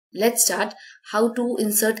Let's start how to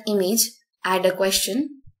insert image, add a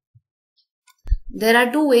question. There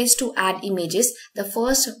are two ways to add images. The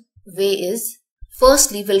first way is,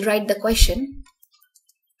 firstly we'll write the question.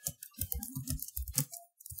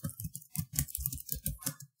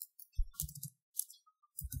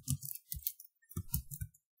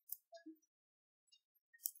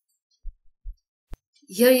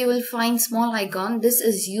 Here you will find small icon. This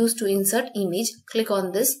is used to insert image. Click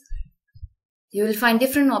on this. You will find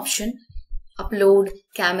different option: upload,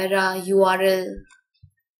 camera, URL,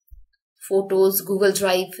 photos, Google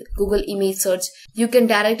Drive, Google image search. You can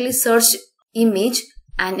directly search image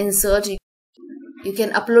and insert. You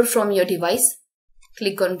can upload from your device.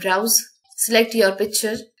 Click on browse. Select your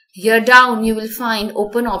picture. Here down you will find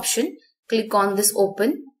open option. Click on this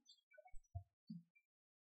open.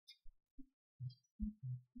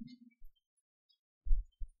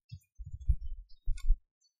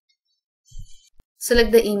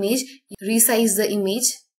 Select the image, resize the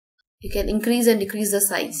image. You can increase and decrease the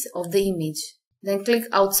size of the image. Then click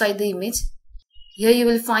outside the image. Here you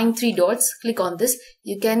will find three dots. Click on this.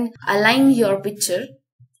 You can align your picture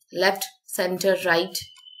left, center, right.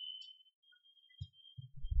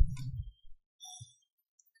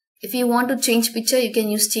 If you want to change picture, you can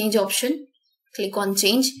use change option. Click on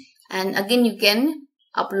change, and again you can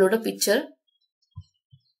upload a picture.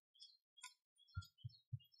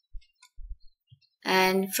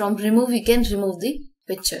 And from remove, you can remove the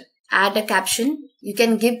picture. Add a caption. You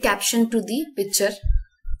can give caption to the picture.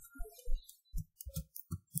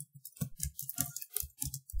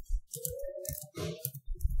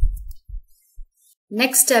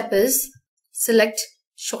 Next step is select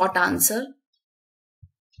short answer.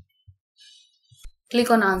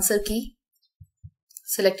 Click on answer key.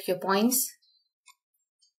 Select your points.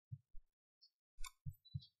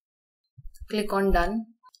 Click on done.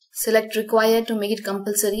 Select required to make it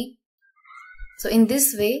compulsory. So in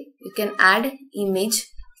this way you can add image.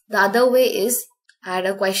 The other way is add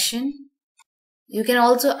a question. You can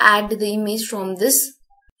also add the image from this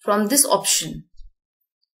option.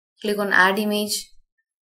 Click on add image.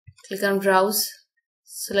 Click on browse.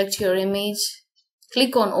 Select your image.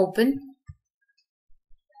 Click on open.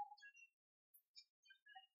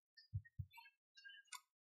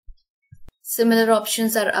 Similar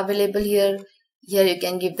options are available here. Here you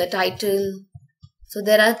can give the title. So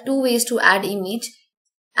there are two ways to add image.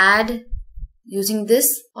 Add using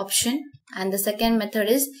this option, and the second method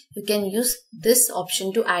is you can use this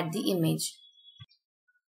option to add the image.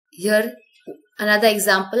 Here another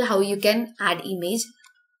example how you can add image.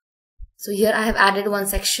 So here I have added one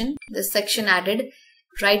section. This section added.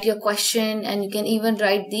 Write your question, and you can even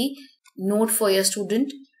write the note for your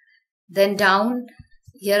student. Then down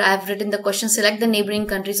here I have written the question. Select the neighboring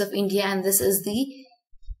countries of India, and this is the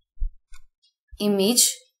image,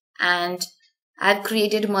 and I have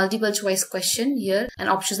created multiple choice question here, and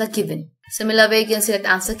options are given. Similar way you can select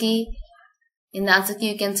answer key. In the answer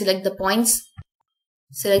key you can select the points,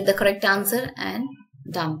 select the correct answer, and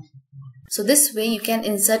done. So this way you can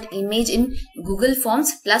insert image in Google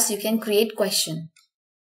Forms, plus you can create question.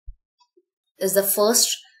 This is the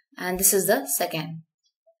first and this is the second.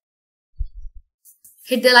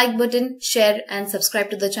 Hit the like button, share and subscribe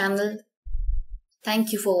to the channel.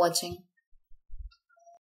 Thank you for watching.